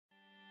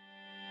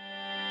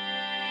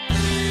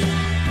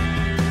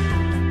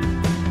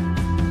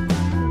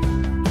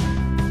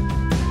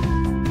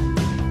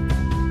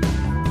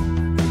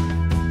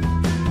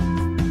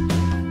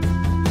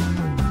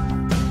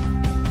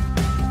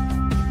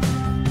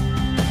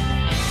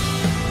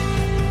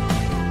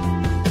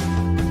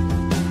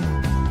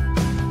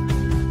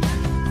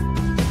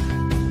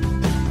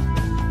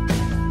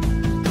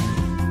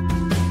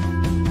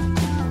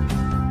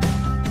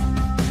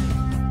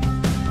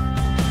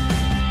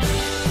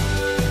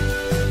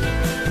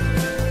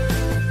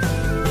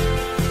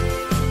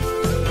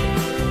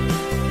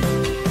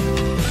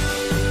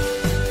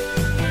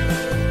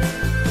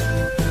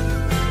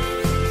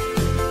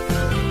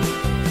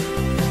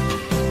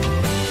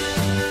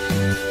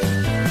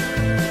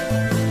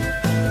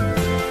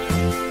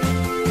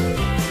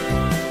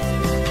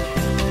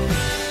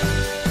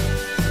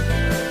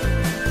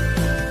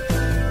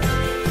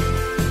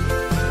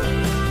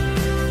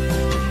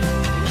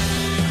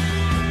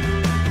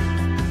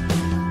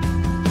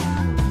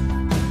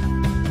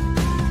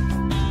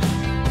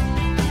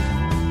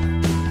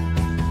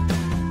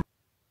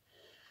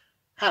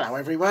Hello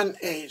everyone,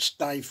 it's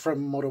Dave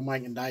from Model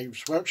Making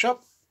Dave's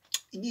Workshop.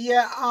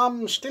 Yeah,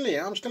 I'm still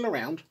here, I'm still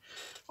around.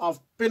 I've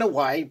been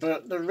away,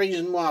 but the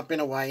reason why I've been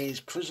away is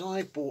because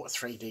I bought a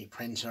 3D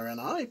printer and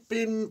I've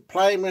been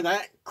playing with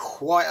that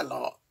quite a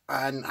lot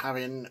and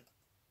having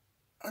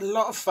a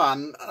lot of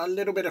fun, a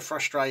little bit of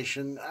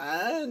frustration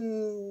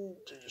and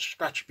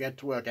scratching my head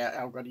to work out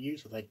how I'm going to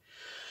use the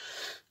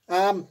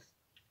thing.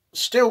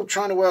 Still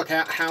trying to work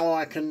out how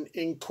I can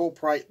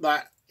incorporate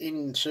that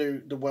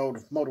into the world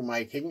of model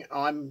making.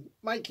 I'm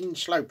making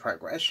slow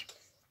progress.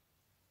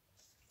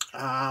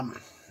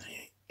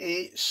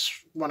 It's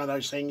one of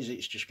those things,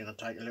 it's just going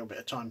to take a little bit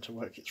of time to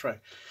work it through.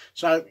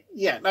 So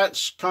yeah,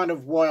 that's kind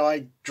of why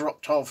I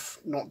dropped off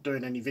not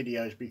doing any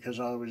videos, because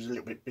I was a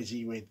little bit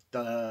busy with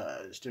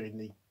doing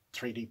the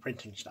 3D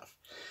printing stuff.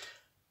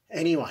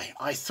 Anyway,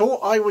 I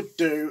thought I would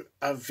do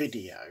a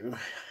video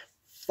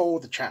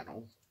for the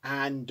channel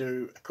and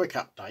do a quick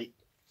update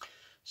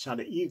so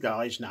that you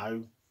guys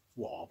know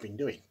what I've been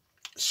doing.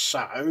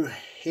 So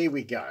here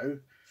we go.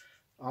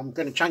 I'm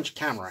going to change the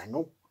camera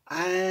angle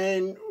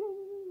and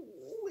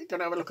we're going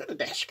to have a look at the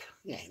desk.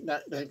 Yeah,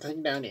 the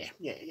thing down here.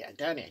 Yeah,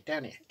 down here.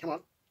 Come on,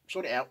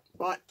 sort it out.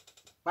 Right,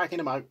 back in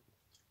the mode.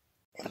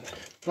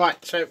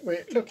 Right, so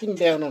we're looking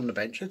down on the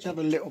bench. Let's have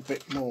a little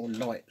bit more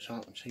light so I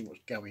can see what's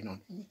going on.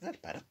 That's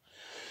better.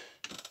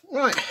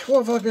 Right,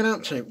 what have I been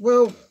up to?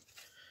 Well,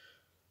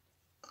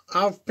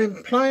 I've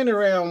been playing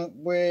around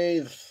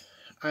with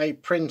a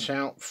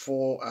printout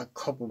for a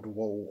cobbled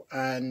wall,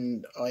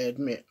 and I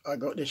admit I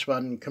got this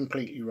one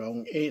completely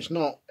wrong. It's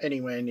not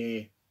anywhere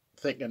near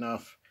thick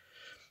enough,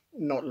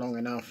 not long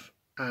enough,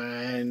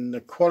 and the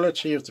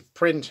quality of the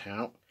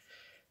printout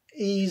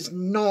is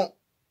not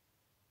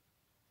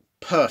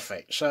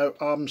perfect. So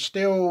I'm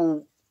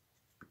still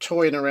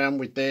toying around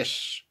with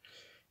this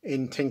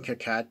in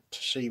Tinkercad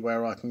to see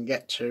where I can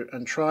get to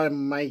and try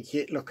and make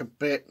it look a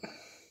bit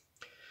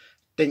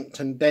dinked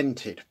and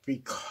dented,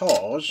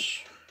 because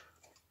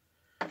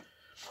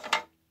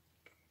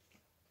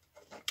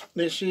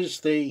this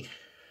is the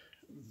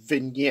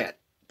vignette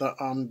that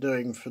I'm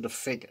doing for the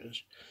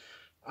figures,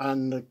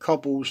 and the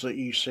cobbles that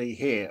you see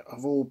here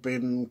have all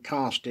been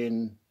cast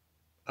in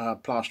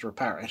plaster of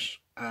Paris,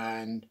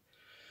 and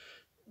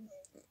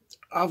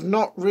I've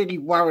not really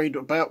worried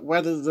about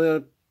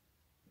whether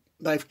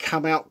they've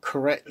come out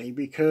correctly,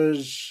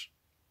 because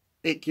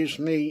it gives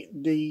me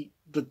the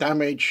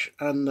damage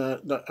and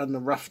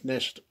the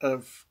roughness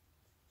of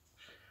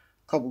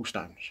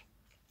cobblestones.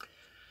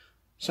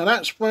 So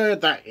that's where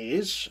that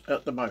is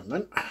at the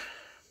moment.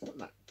 Put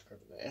that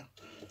over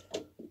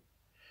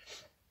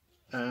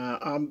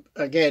there.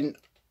 Again,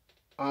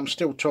 I'm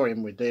still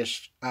toying with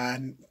this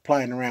and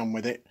playing around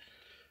with it.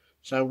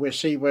 So we'll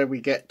see where we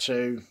get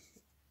to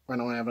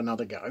when I have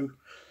another go.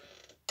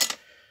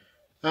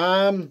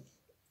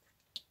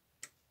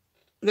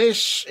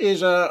 This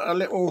is a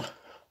little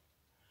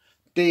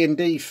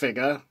D&D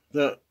figure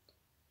that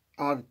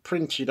I've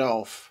printed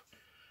off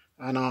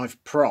and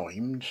I've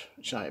primed,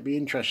 so it'd be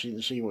interesting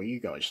to see what you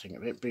guys think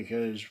of it,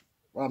 because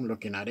I'm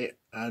looking at it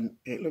and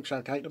it looks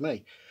okay to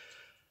me.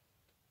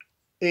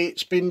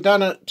 It's been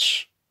done at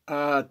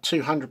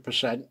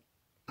 200%,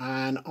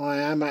 and I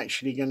am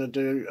actually going to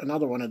do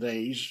another one of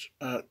these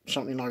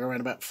something like around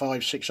about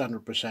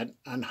 500–600%,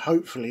 and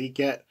hopefully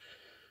get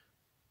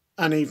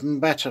an even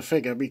better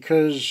figure,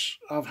 because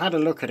I've had a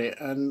look at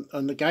it and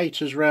the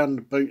gaiters around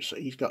the boots that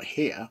he's got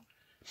here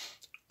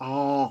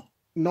are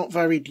not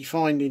very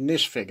defined in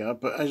this figure,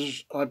 but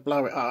as I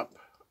blow it up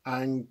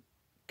and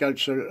go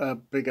to a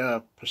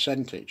bigger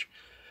percentage,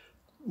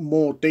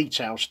 more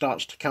detail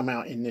starts to come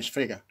out in this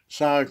figure,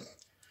 so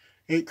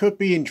it could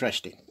be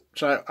interesting.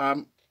 So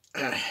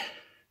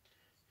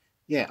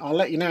yeah, I'll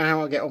let you know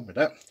how I get on with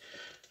that.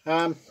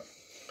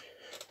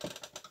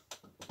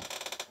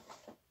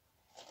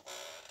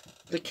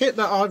 The kit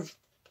that I've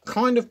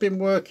kind of been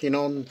working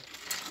on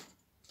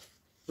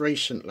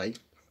recently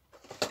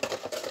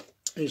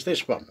is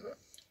this one,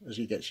 as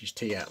he gets his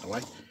tea out of the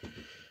way.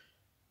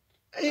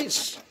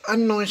 It's a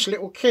nice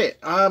little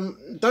kit.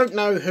 Don't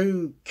know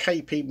who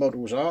KP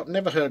Models are,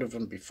 never heard of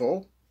them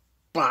before,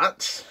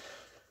 but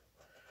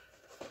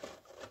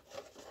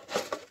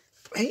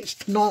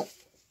it's not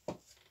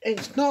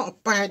a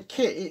bad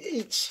kit.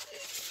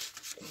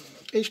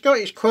 It's got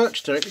its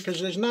quirks to it, because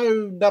there's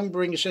no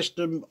numbering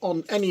system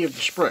on any of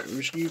the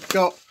sprues. You've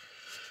got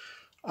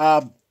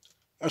a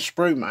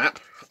sprue map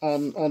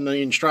on the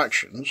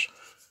instructions.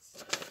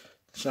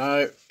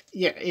 So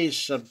yeah, it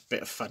is a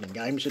bit of fun and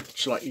games. It's a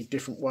slightly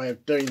different way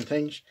of doing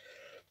things.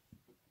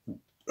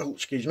 Oh,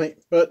 excuse me.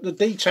 But the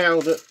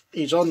detail that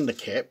is on the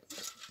kit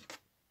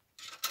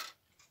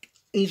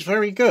is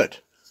very good.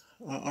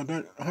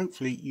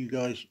 Hopefully you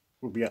guys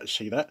will be able to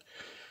see that.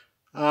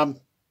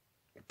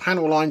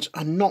 Panel lines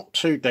are not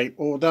too deep,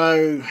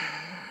 although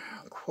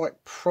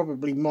quite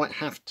probably might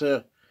have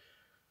to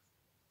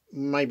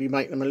maybe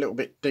make them a little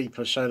bit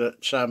deeper, so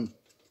that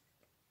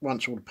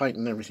once all the paint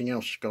and everything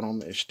else has gone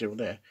on, it's still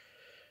there.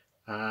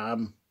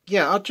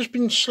 Yeah, I've just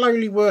been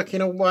slowly working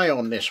away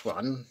on this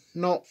one,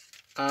 not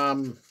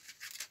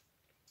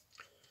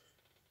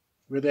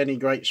with any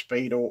great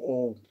speed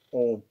or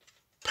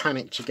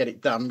panic to get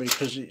it done,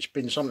 because it's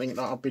been something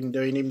that I've been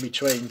doing in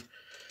between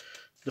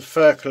the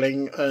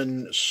furkling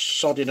and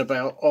sodding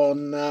about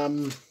on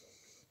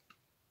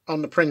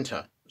the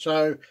printer.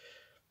 So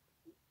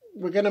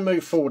we're going to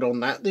move forward on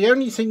that. The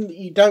only thing that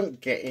you don't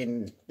get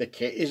in the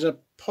kit is a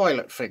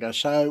pilot figure.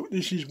 So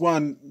this is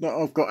one that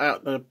I've got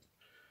out the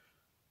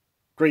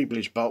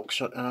Greeblies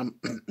box.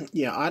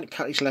 Yeah, I had to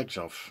cut his legs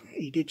off.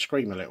 He did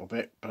scream a little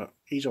bit, but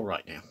he's all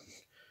right now.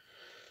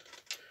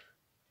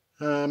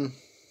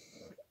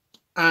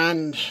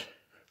 And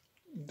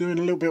doing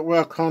a little bit of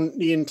work on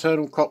the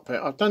internal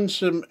cockpit. I've done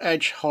some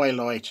edge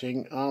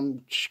highlighting.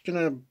 I'm just going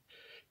to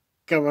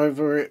go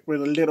over it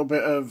with a little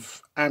bit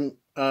of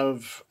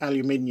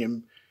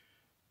aluminium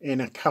in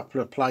a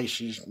couple of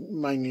places,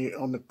 mainly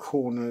on the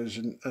corners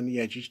and the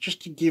edges,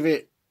 just to give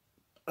it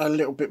a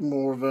little bit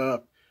more of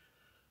a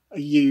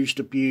used,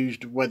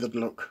 abused, weathered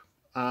look.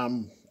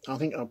 I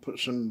think I'll put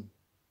some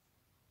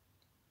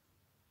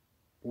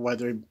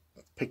weathering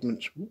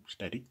pigments,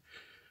 steady,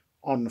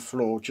 on the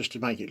floor just to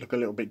make it look a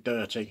little bit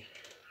dirty.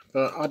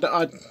 But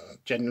I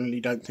genuinely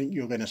don't think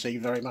you're going to see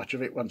very much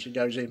of it once it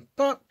goes in.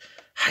 But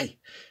hey,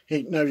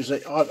 it knows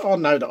that I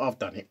know that I've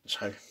done it.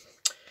 So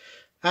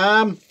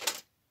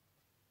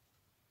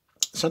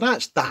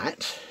that's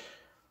that.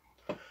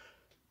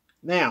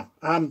 Now,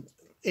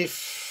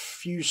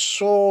 if you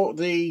saw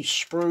the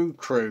Sprue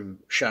Crew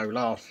show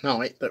last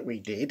night that we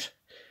did,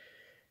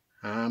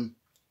 I'm,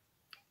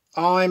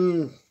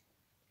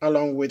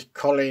 along with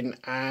Colin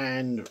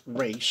and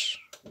Reese,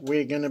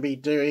 we're going to be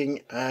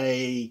doing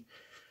a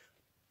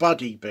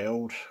buddy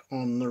build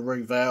on the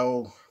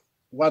Revell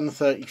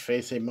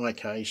 135th in my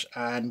case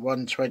and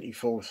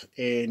 124th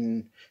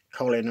in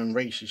Colin and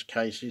Reese's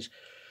cases.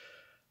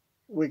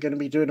 We're going to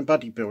be doing a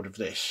buddy build of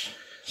this,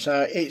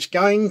 so it's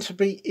going to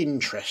be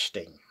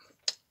interesting.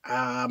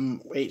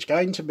 It's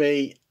going to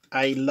be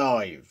a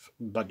live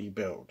buddy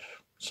build,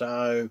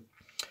 so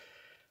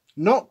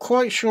not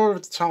quite sure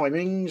of the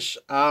timings.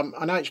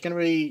 I know it's going to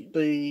be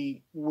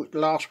the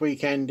last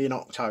weekend in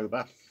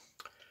October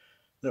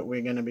that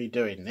we're going to be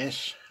doing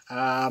this.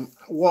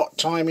 What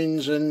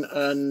timings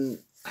and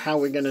how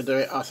we're going to do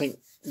it, I think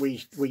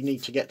we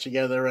need to get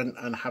together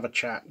and have a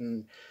chat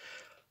and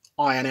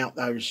iron out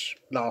those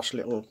last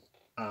little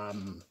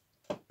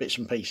bits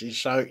and pieces.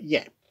 So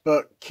yeah,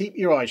 but keep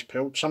your eyes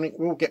peeled. Something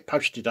will get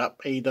posted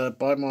up either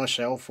by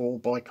myself or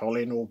by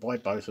Colin or by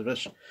both of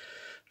us.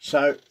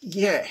 So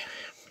yeah,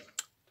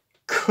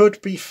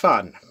 could be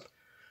fun,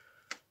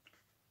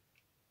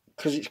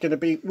 because it's going to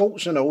be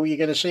warts and all. You're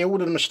going to see all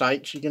of the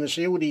mistakes, you're going to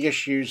see all the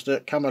issues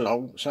that come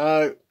along.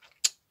 So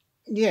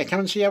yeah,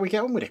 come and see how we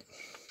get on with it.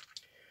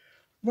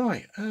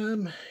 Right,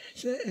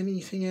 is there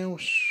anything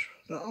else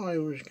that I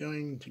was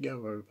going to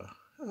go over?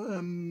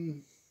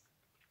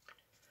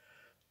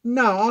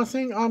 No, I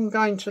think I'm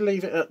going to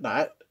leave it at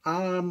that.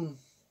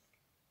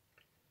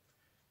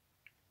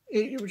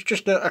 It was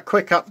just a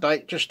quick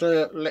update, just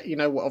to let you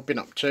know what I've been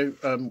up to,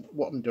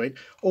 what I'm doing.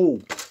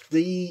 Oh,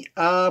 the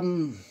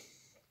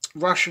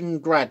Russian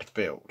grad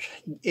build.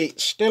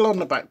 It's still on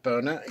the back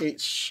burner.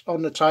 It's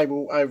on the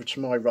table over to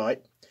my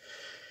right.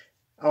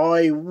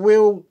 I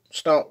will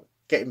start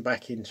getting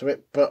back into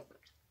it, but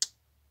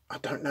I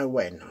don't know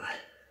when.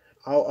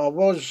 I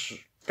was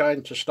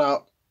going to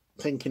start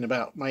thinking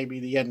about maybe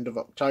the end of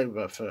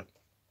October for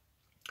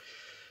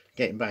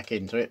getting back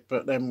into it,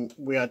 but then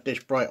we had this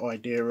bright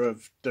idea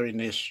of doing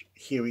this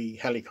Huey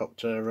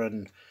helicopter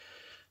and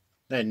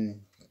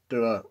then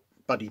do a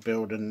buddy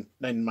build and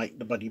then make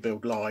the buddy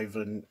build live,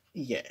 and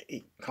yeah,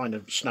 it kind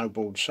of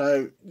snowballed.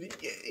 So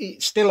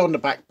it's still on the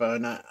back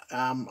burner.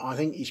 I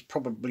think he's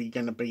probably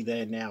going to be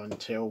there now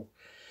until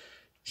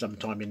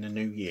sometime in the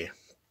new year,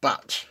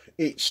 but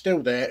it's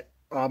still there.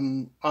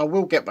 I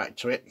will get back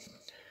to it.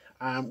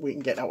 We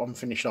can get that one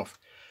finished off.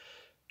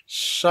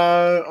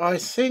 So I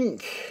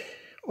think,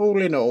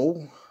 all in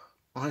all,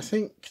 I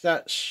think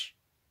that's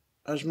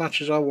as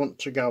much as I want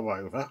to go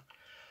over.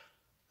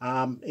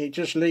 It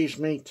just leaves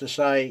me to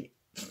say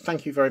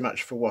thank you very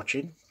much for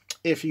watching.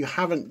 If you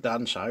haven't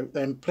done so,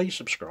 then please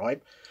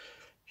subscribe.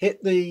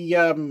 Hit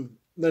the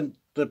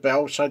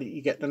bell so that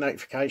you get the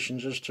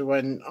notifications as to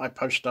when I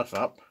post stuff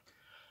up.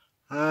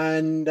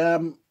 And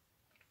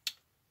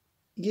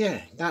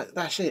yeah,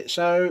 that's it.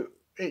 So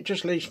it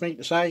just leaves me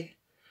to say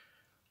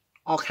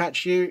I'll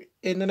catch you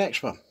in the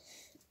next one.